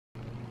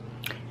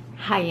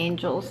Hi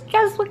angels,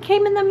 guess what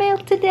came in the mail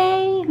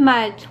today?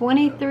 My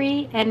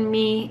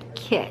 23andMe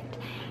kit.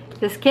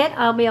 This kit,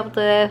 I'll be able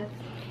to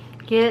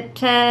get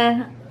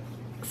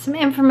some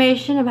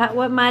information about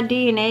what my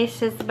DNA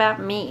says about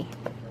me.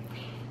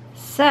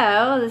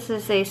 So, this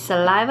is a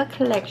saliva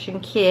collection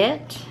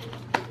kit.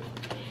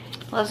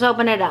 Let's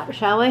open it up,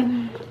 shall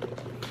we?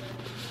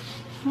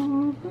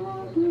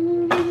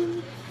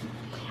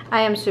 I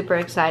am super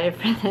excited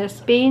for this.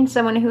 Being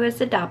someone who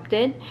is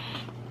adopted,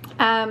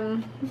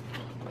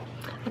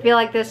 I feel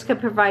like this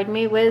could provide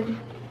me with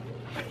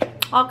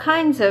all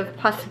kinds of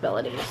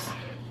possibilities.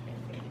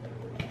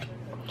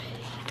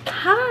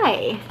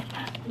 Hi,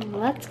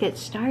 let's get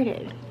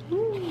started.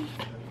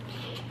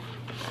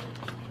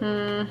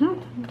 That's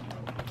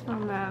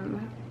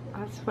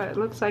what it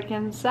looks like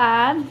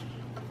inside.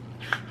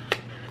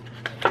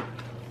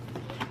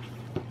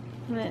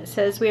 And it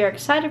says, we are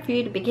excited for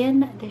you to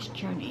begin this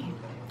journey.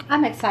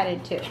 I'm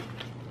excited too.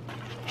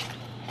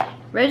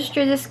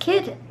 Register this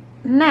kit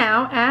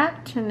now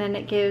at, and then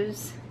it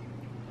gives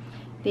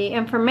the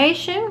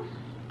information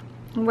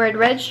where to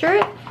register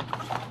it.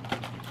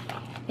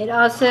 It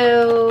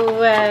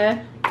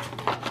also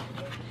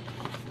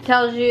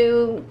tells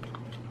you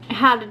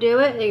how to do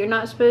it, that you're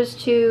not supposed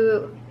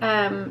to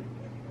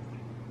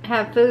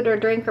have food or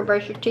drink or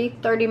brush your teeth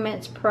 30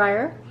 minutes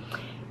prior.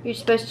 You're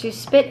supposed to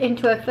spit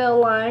into a fill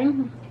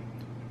line,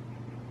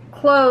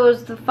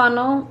 close the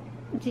funnel,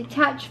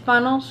 detach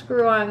funnel,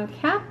 screw on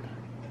cap,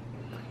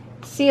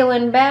 seal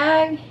in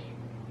bag,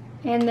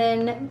 and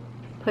then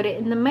put it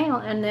in the mail,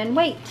 and then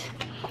wait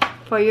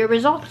for your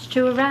results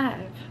to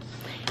arrive,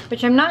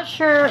 which I'm not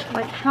sure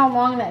like how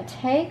long that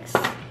takes.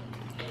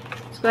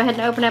 Let's go ahead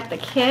and open up the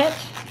kit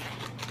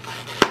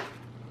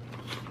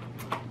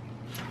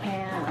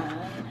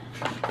and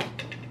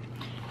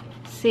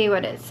see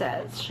what it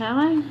says, shall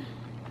I?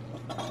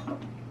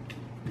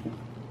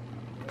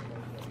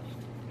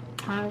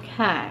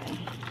 Okay,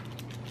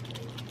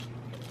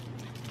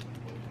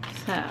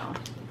 so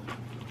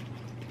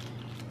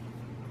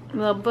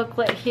little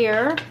booklet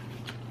here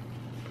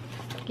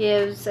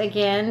gives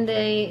again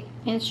the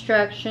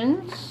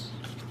instructions,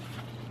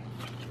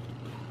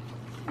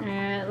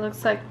 and it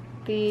looks like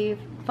the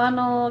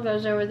funnel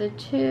goes over the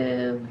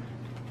tube.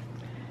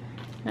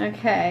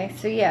 Okay,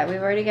 so yeah,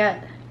 we've already got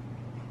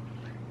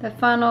the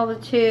funnel, the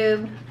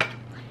tube,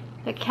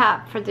 the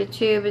cap for the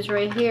tube is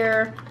right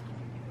here.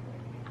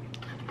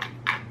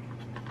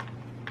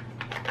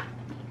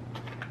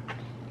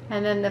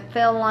 And then the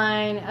fill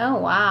line, oh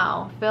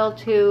wow, fill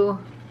to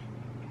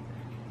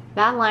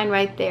that line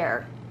right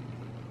there.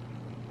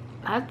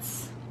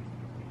 That's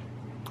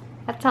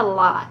a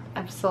lot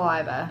of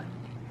saliva.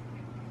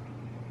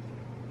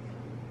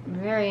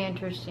 Very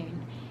interesting.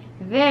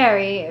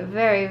 Very,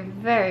 very,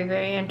 very,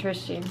 very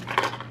interesting.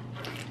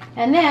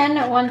 And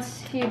then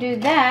once you do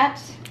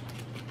that,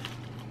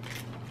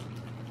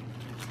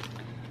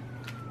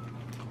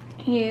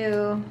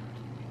 you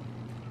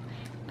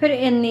put it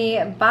in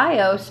the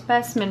bio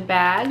specimen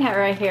bag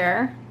right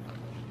here.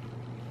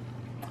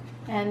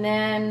 And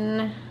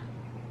then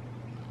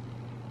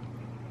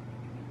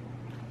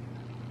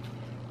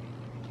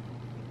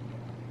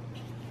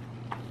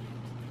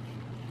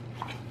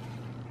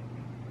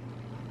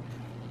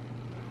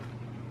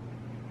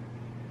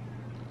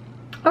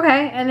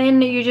okay, and then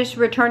you just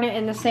return it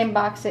in the same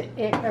box it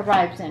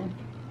arrives in.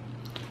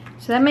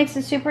 So that makes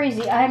it super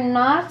easy. I'm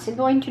not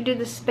going to do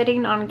the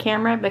spitting on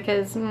camera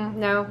because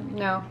no,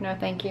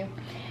 thank you.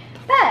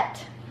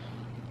 But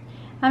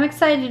I'm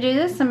excited to do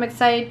this. I'm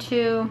excited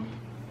to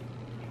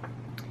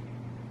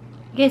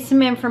get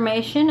some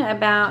information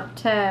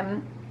about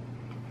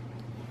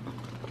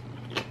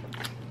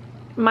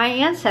my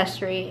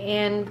ancestry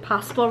and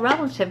possible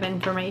relative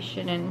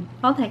information and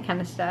all that kind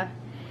of stuff.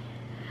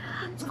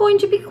 It's going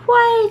to be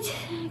quite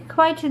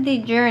the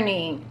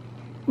journey.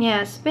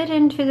 Yeah, spit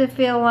into the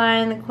fill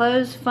line, the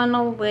closed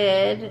funnel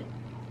lid.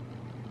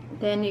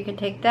 Then you can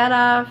take that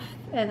off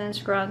and then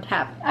screw on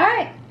top.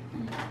 Alright,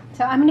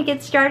 so I'm going to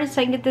get started so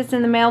I can get this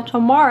in the mail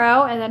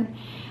tomorrow, and then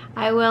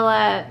I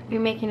will be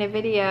making a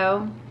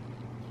video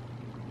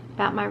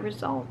about my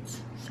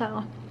results.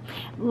 So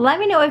let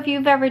me know if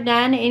you've ever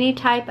done any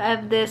type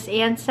of this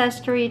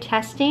ancestry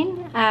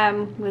testing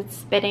with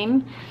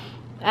spitting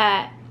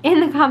in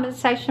the comment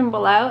section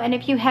below. And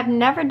if you have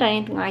never done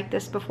anything like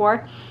this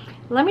before,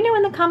 let me know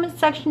in the comment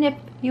section if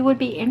you would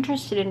be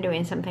interested in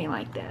doing something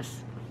like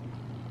this.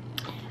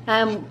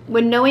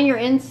 Would knowing your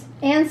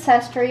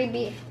ancestry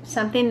be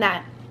something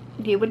that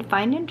you would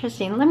find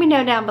interesting? Let me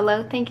know down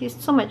below. Thank you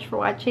so much for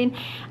watching,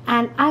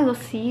 and I will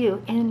see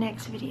you in the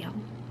next video.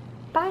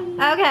 Bye.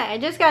 Okay, I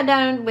just got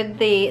done with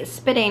the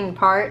spitting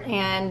part,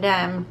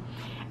 and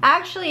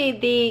actually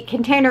the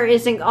container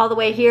isn't all the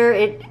way here.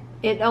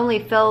 It only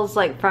fills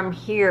like from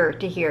here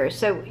to here,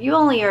 so you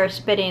only are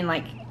spitting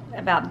like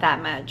about that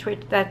much,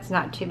 which that's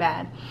not too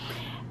bad.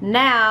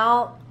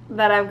 Now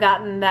that I've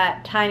gotten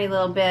that tiny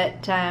little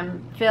bit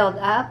filled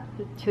up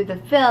to the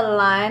fill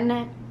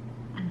line,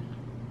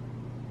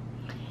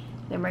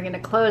 then we're going to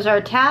close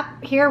our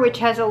tap here, which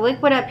has a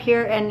liquid up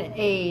here and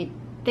a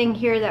thing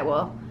here that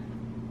will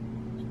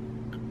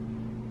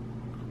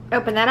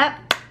open that up.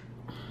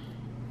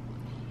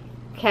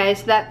 Okay,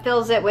 so that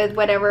fills it with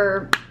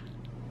whatever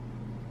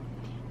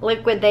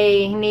liquid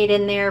they need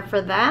in there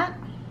for that.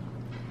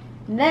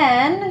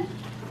 Then,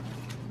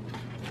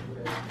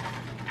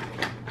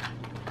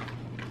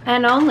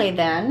 and only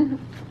then,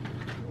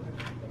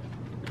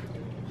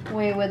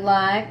 we would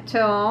like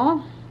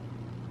to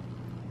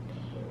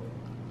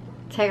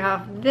take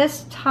off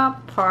this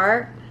top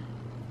part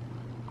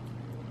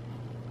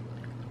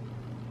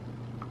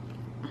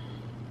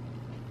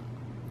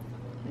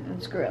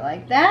and screw it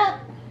like that.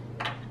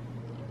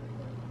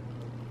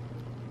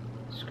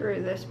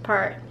 Screw this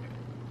part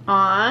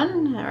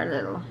on our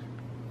little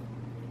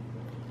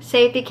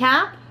safety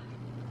cap.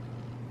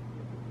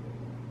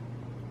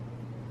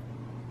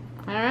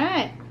 All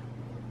right,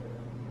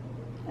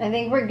 I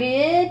think we're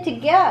good to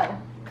go.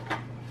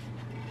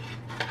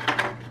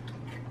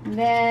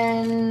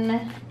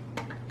 Then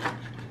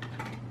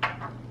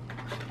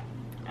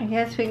I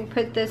guess we can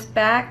put this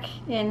back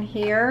in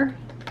here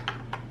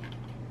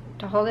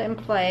to hold it in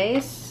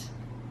place.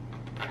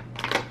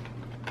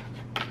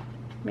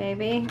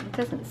 Maybe. It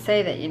doesn't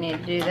say that you need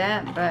to do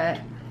that, but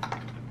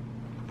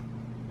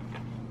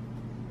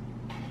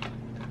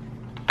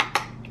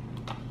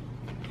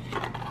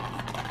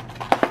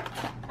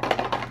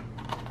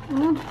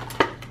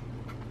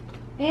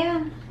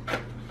yeah,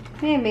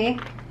 maybe.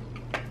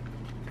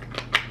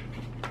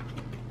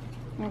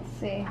 Let's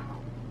see.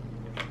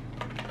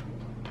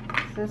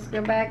 Does this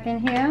go back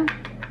in here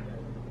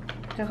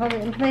to hold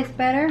it in place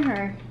better,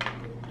 or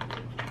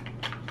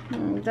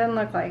doesn't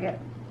look like it.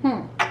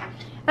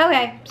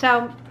 Okay,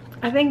 so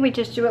I think we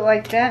just do it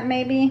like that,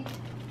 maybe.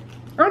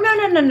 Oh,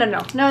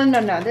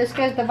 no. This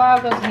goes, the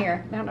vial goes in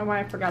here. I don't know why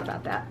I forgot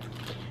about that.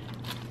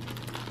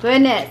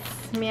 Goodness,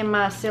 me and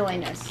my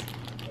silliness.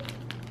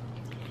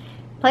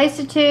 Place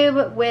the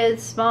tube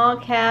with small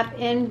cap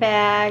in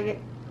bag.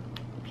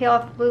 Peel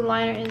off the blue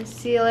liner and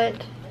seal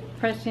it,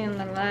 pressing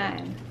the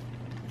line.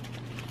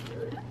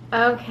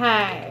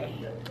 Okay.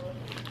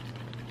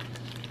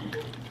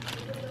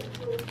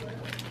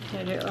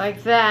 So do it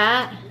like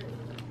that.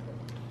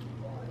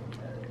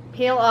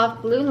 Peel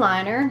off blue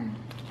liner.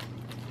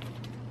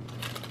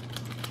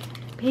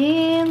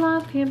 Peel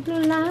off your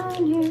blue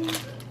liner.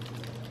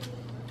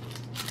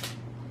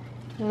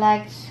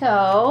 Like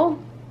so.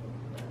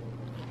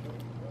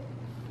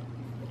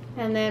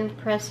 And then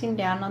pressing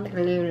down on the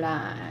glue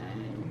line.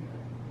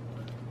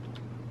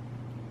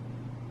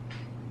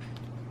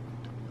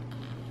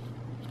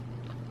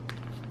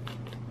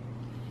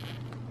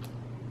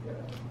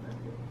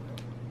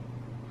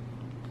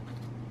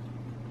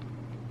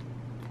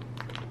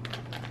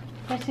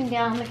 Pressing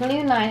down the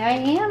glue line. I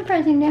am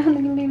pressing down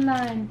the glue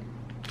line.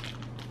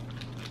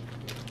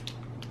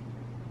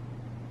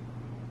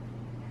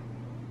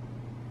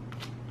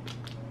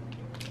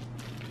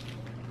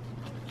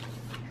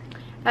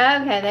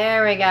 Okay,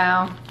 there we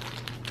go.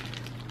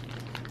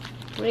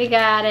 We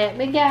got it.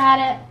 We got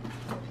it.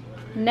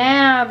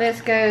 Now this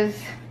goes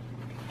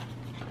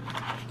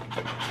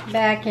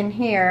back in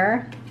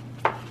here.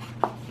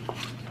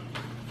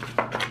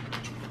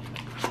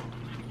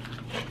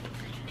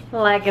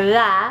 Like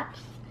that.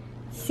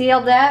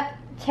 Sealed up,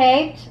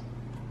 taped,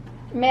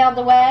 mailed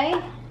away.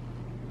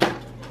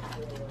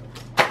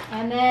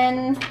 And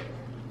then,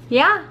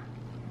 yeah.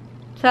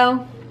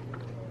 So,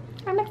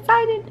 I'm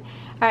excited.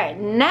 All right,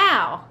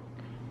 now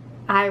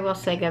I will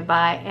say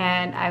goodbye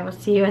and I will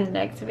see you in the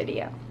next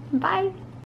video. Bye.